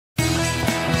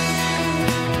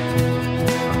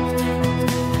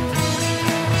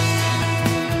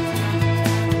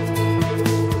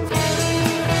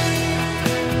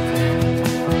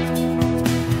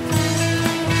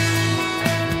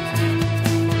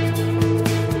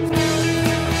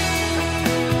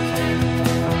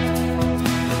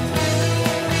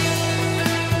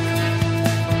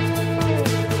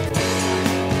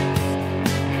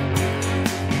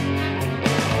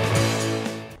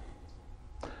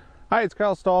Hi, it's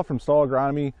Kyle Stahl from Stahl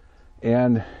Agronomy,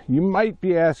 and you might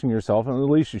be asking yourself, and at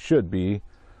least you should be,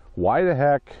 why the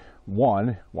heck,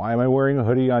 why am I wearing a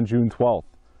hoodie on June 12th?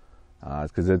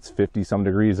 It's because it's 50-some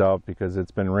degrees out because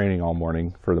it's been raining all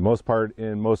morning, for the most part,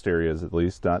 in most areas at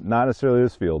least, not necessarily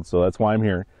this field, so that's why I'm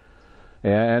here.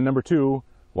 And number two,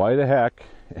 why the heck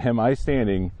am I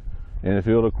standing in a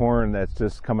field of corn that's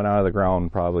just coming out of the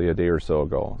ground probably a day or so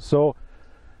ago? So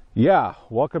yeah,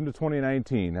 welcome to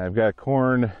 2019. I've got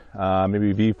corn,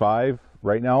 maybe V5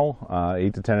 right now,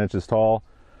 8 to 10 inches tall.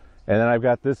 And then I've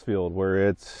got this field where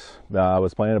it's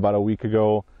was planted about a week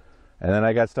ago. And then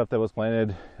I got stuff that was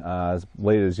planted as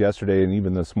late as yesterday and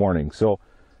even this morning. So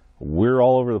we're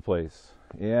all over the place.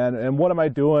 And what am I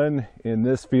doing in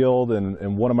this field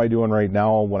and what am I doing right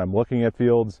now when I'm looking at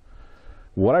fields?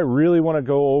 What I really want to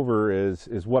go over is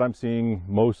what I'm seeing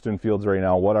most in fields right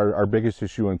now, what our biggest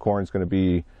issue in corn is going to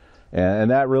be.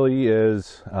 And that really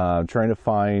is trying to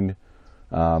find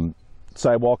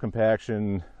sidewall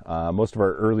compaction. Most of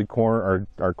our early corn,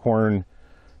 our corn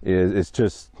is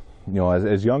just, you know,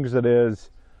 as young as it is,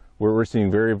 we're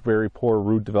seeing very, very poor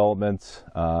root development.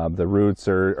 The roots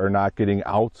are not getting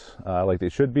out like they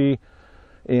should be.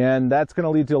 And that's going to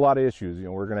lead to a lot of issues. You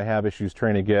know, we're going to have issues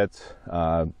trying to get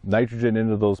nitrogen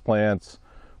into those plants.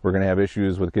 We're going to have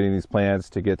issues with getting these plants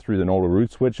to get through the nodal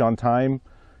root switch on time.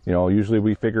 You know, usually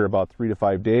we figure about 3 to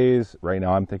 5 days. Right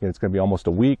now I'm thinking it's going to be almost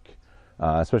a week,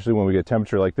 especially when we get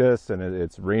temperature like this and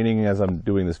it's raining as I'm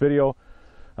doing this video.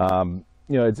 You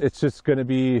know, it's just going to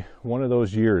be one of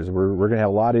those years. We're going to have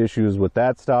a lot of issues with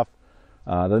that stuff.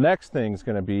 The next thing is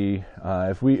going to be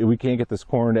if we can't get this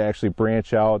corn to actually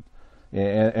branch out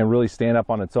and really stand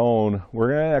up on its own, we're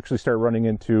going to actually start running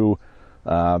into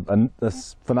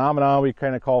this phenomenon we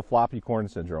kind of call floppy corn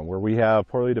syndrome, where we have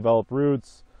poorly developed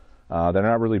roots. They're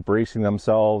not really bracing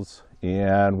themselves,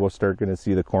 and we'll start going to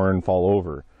see the corn fall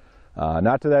over.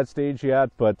 Not to that stage yet,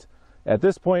 but at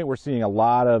this point we're seeing a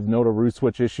lot of nodal root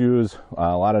switch issues,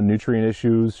 a lot of nutrient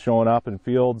issues showing up in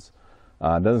fields.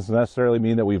 Doesn't necessarily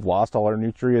mean that we've lost all our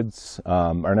nutrients.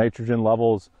 Our nitrogen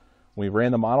levels, when we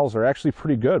ran the models, are actually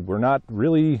pretty good. We're not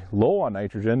really low on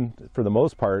nitrogen for the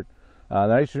most part. The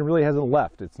nitrogen really hasn't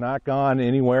left. It's not gone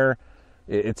anywhere.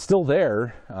 It's still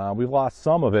there. We've lost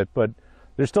some of it, but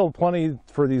there's still plenty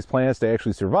for these plants to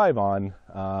actually survive on,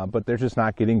 but they're just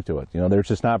not getting to it. You know, they're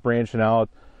just not branching out.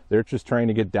 They're just trying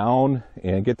to get down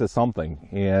and get to something,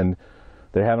 and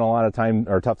they're having a lot of time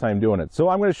or tough time doing it. So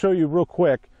I'm going to show you real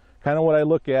quick kind of what I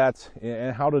look at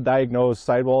and how to diagnose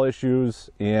sidewall issues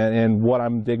and what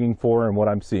I'm digging for and what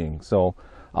I'm seeing. So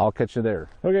I'll catch you there.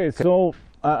 Okay, so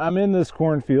I'm in this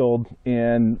cornfield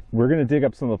and we're going to dig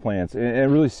up some of the plants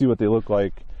and really see what they look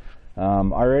like.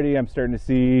 Already I'm starting to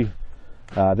see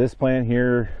this plant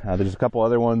here. There's a couple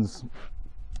other ones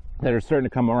that are starting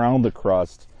to come around the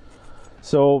crust.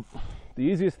 So the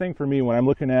easiest thing for me when I'm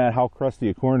looking at how crusty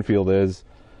a cornfield is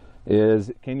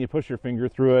can you push your finger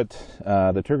through it?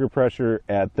 The trigger pressure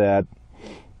at the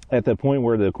point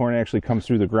where the corn actually comes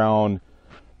through the ground,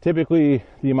 typically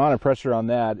the amount of pressure on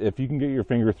that, if you can get your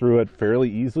finger through it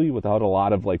fairly easily without a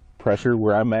lot of like pressure,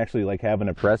 where I'm actually like having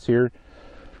a press here,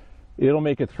 it'll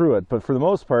make it through it. But for the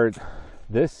most part,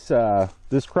 this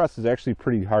crust is actually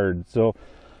pretty hard. So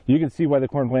you can see why the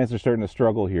corn plants are starting to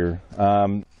struggle here.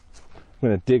 I'm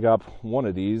going to dig up one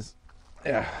of these,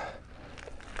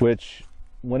 which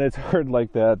when it's hard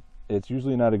like that, it's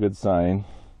usually not a good sign.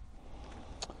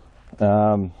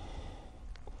 Yeah,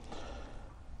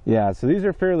 so these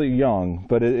are fairly young,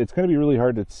 but it's going to be really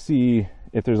hard to see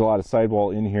if there's a lot of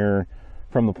sidewall in here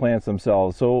from the plants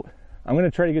themselves. So I'm going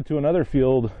to try to get to another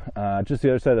field just the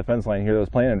other side of the fence line here that was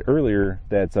planted earlier,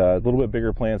 that's a little bit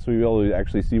bigger plant, so we'll be able to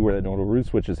actually see where that nodal root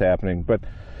switch is happening. But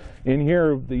in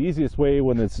here, the easiest way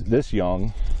when it's this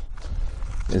young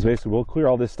is basically we'll clear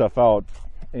all this stuff out,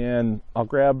 and I'll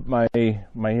grab my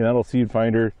metal seed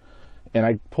finder and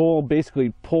I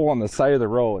basically pull on the side of the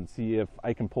row and see if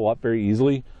I can pull up very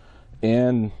easily.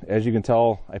 And as you can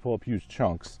tell, I pull up huge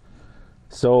chunks.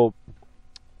 So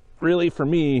really for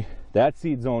me, that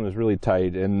seed zone is really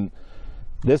tight, and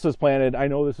this was planted, I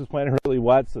know this was planted really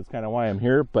wet, so that's kind of why I'm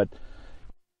here, but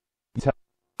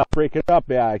I'll break it up,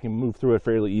 yeah, I can move through it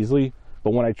fairly easily,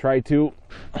 but when I try to,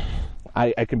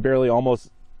 I can barely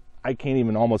I can't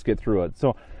even almost get through it.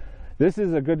 So this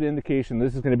is a good indication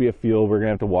this is going to be a field we're going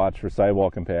to have to watch for sidewall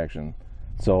compaction.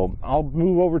 So I'll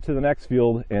move over to the next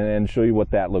field and show you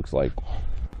what that looks like.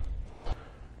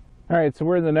 All right, so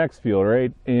we're in the next field,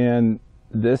 right? And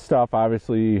this stuff,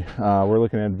 obviously, we're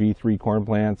looking at V3 corn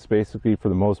plants, basically, for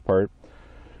the most part.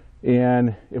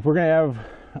 And if we're going to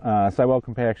have sidewall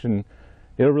compaction,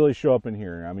 it'll really show up in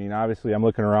here. I mean, obviously, I'm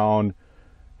looking around.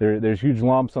 There's huge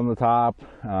lumps on the top.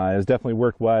 It was definitely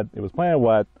worked wet. It was planted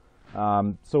wet.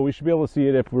 So we should be able to see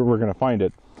it if we're going to find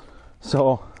it.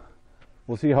 So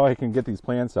we'll see how I can get these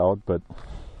plants out. But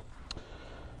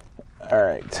all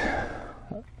right.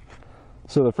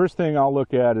 So the first thing I'll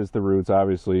look at is the roots,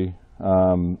 obviously.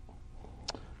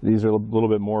 These are a little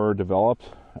bit more developed,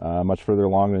 much further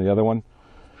along than the other one.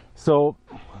 So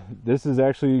this is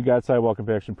actually got sidewall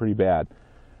compaction pretty bad.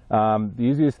 The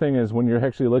easiest thing is when you're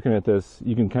actually looking at this,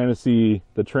 you can kind of see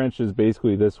the trench is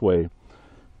basically this way.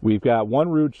 We've got one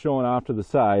root showing off to the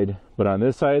side, but on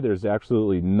this side there's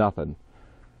absolutely nothing.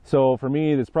 So for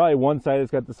me, there's probably one side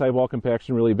that's got the sidewall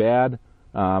compaction really bad.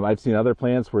 I've seen other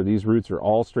plants where these roots are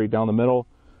all straight down the middle,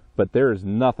 but there is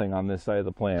nothing on this side of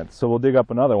the plant. So we'll dig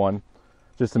up another one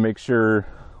just to make sure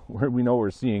we know what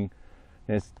we're seeing.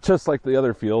 And it's just like the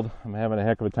other field. I'm having a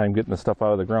heck of a time getting the stuff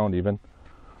out of the ground even.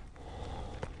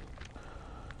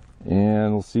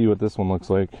 And we'll see what this one looks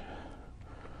like.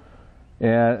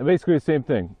 And basically the same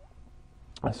thing.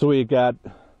 So we got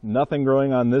nothing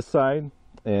growing on this side,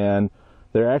 and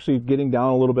they're actually getting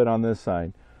down a little bit on this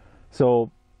side.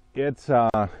 So it's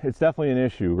definitely an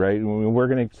issue, right? We're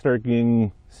going to start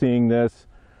seeing this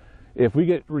if we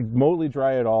get remotely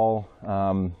dry at all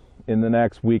in the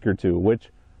next week or two, which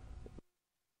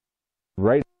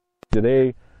right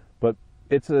today, but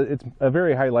it's a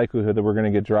very high likelihood that we're going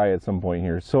to get dry at some point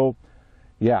here. So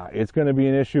yeah, it's going to be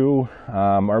an issue.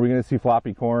 Are we going to see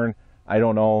floppy corn? I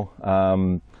don't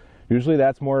know. Usually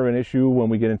that's more of an issue when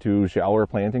we get into shallower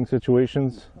planting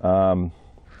situations.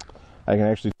 I can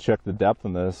actually check the depth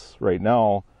in this right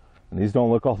now, and these don't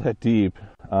look all that deep.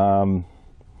 Yeah,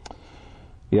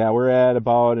 we're at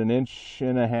about 1.5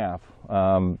 inches.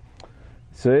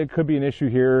 So it could be an issue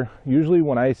here. Usually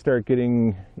when I start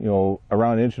getting,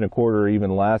 around 1.25 inches or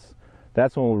even less,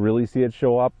 that's when we'll really see it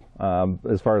show up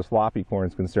as far as floppy corn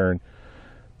is concerned.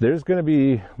 There's going to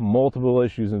be multiple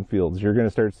issues in fields. You're going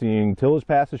to start seeing tillage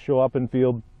passes show up in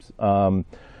fields.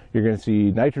 You're going to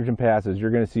see nitrogen passes.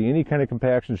 You're going to see any kind of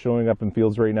compaction showing up in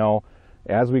fields right now.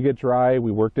 As we get dry,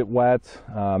 we worked it wet.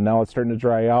 Now it's starting to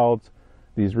dry out.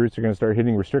 These roots are going to start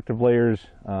hitting restrictive layers.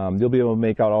 You'll be able to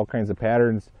make out all kinds of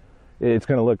patterns. It's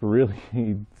going to look really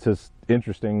just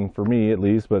interesting for me, at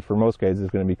least, but for most guys,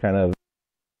 it's going to be kind of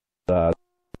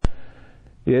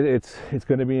it's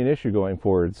going to be an issue going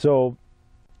forward. So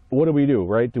what do we do,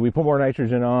 right? Do we put more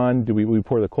nitrogen on? Do we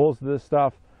pour the coals to this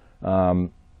stuff?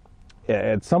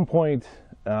 At some point,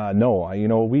 no.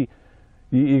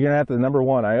 You're gonna have to, number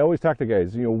one, I always talk to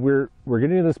guys, we're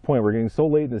getting to this point, we're getting so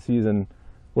late in the season,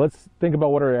 let's think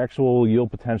about what our actual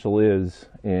yield potential is,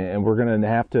 and we're gonna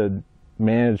have to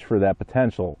manage for that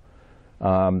potential.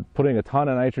 Putting a ton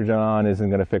of nitrogen on isn't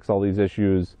gonna fix all these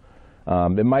issues.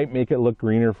 It might make it look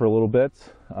greener for a little bit,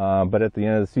 but at the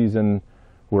end of the season,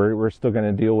 we're still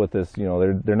gonna deal with this.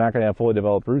 They're not gonna have fully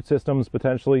developed root systems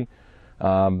potentially.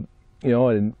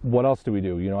 And what else do we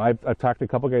do? I've talked to a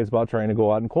couple guys about trying to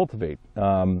go out and cultivate.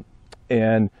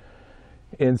 And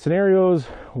in scenarios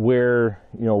where,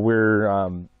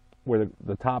 where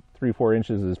the top 3-4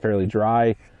 inches is fairly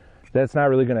dry, that's not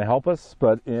really going to help us.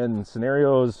 But in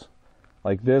scenarios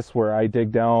like this, where I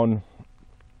dig down,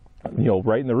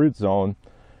 right in the root zone,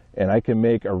 and I can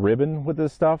make a ribbon with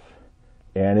this stuff,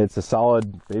 and it's a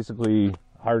solid, basically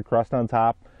hard crust on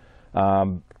top,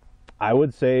 I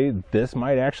would say this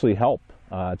might actually help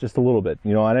just a little bit,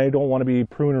 and I don't want to be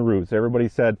pruning roots. Everybody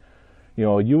said,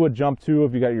 you would jump too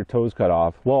if you got your toes cut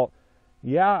off. Well,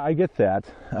 yeah, I get that,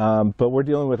 but we're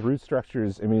dealing with root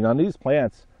structures. I mean, on these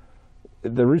plants,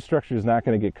 the root structure is not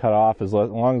going to get cut off as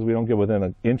long as we don't get within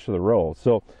 1 inch of the row.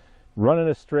 So running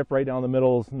a strip right down the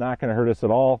middle is not going to hurt us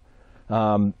at all.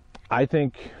 I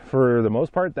think for the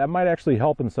most part, that might actually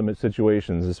help in some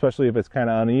situations, especially if it's kind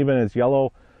of uneven, it's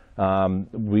yellow.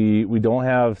 We don't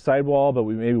have sidewall, but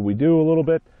maybe we do a little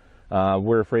bit.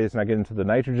 We're afraid it's not getting to the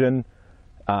nitrogen.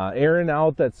 Airing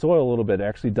out that soil a little bit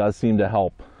actually does seem to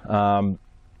help. So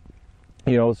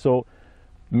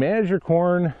manage your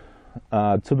corn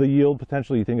to the yield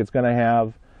potentially you think it's going to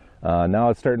have. Now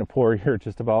it's starting to pour here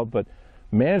just about, but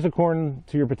manage the corn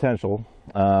to your potential.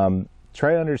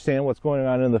 Try to understand what's going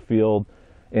on in the field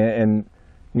and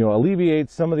alleviate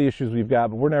some of the issues we've got,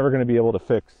 but we're never going to be able to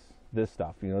fix this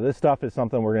stuff. This stuff is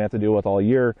something we're going to have to deal with all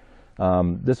year.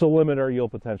 This will limit our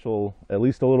yield potential at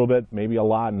least a little bit, maybe a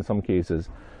lot in some cases.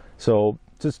 So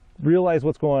just realize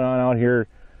what's going on out here.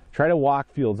 Try to walk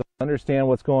fields, understand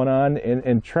what's going on,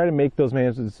 and try to make those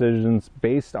management decisions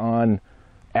based on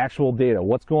actual data.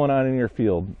 What's going on in your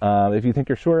field? If you think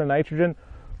you're short of nitrogen,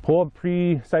 pull a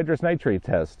pre-sidedress nitrate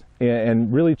test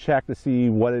and really check to see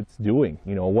what it's doing,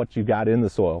 what you got in the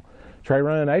soil. Try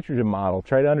running a nitrogen model.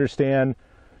 Try to understand,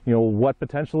 you know, what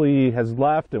potentially has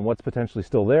left and what's potentially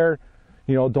still there.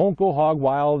 You know, don't go hog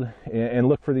wild and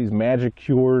look for these magic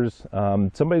cures.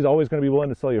 Somebody's always going to be willing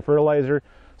to sell you fertilizer.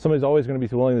 Somebody's always going to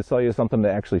be willing to sell you something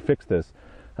to actually fix this.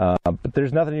 But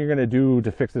there's nothing you're going to do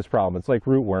to fix this problem. It's like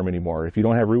rootworm anymore. If you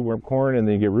don't have rootworm corn and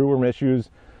then you get rootworm issues,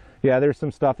 yeah, there's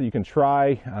some stuff that you can try.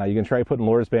 You can try putting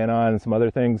Lorsban on and some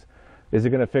other things. Is it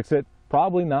going to fix it?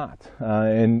 Probably not.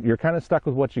 And you're kind of stuck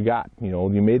with what you got. You know,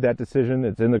 you made that decision.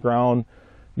 It's in the ground.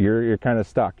 You're kind of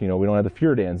stuck. You know, we don't have the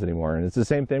furans anymore. And it's the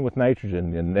same thing with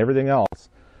nitrogen and everything else.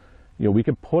 You know, we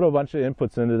can put a bunch of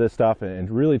inputs into this stuff and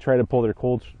really try to pull their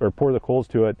coals or pour the coals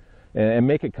to it and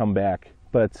make it come back.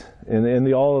 But in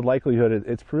the all likelihood,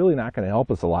 it's really not going to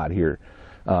help us a lot here.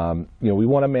 You know, we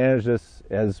want to manage this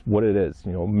as what it is.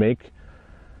 You know,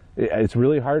 it's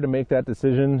really hard to make that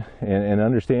decision and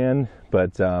understand.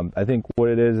 But I think what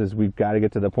it is we've got to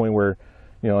get to the point where,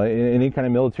 you know, in any kind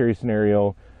of military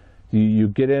scenario, you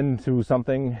get into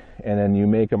something and then you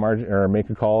make a margin or make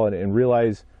a call and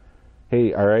realize,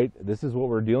 hey, all right, this is what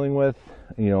we're dealing with.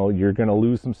 You know, you're going to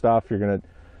lose some stuff. You're going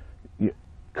to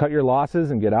cut your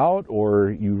losses and get out, or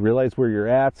you realize where you're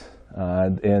at,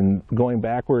 and going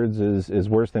backwards is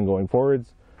worse than going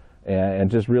forwards,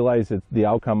 and just realize that the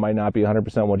outcome might not be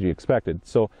 100% what you expected.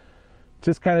 So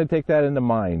just kind of take that into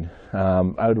mind.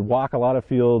 I would walk a lot of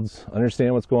fields,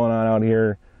 understand what's going on out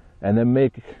here, and then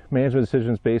make management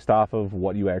decisions based off of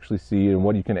what you actually see and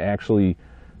what you can actually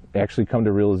come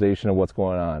to realization of what's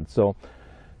going on. So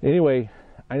anyway,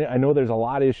 I know there's a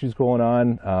lot of issues going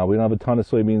on. We don't have a ton of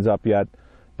soybeans up yet,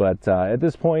 but at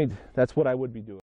this point, that's what I would be doing.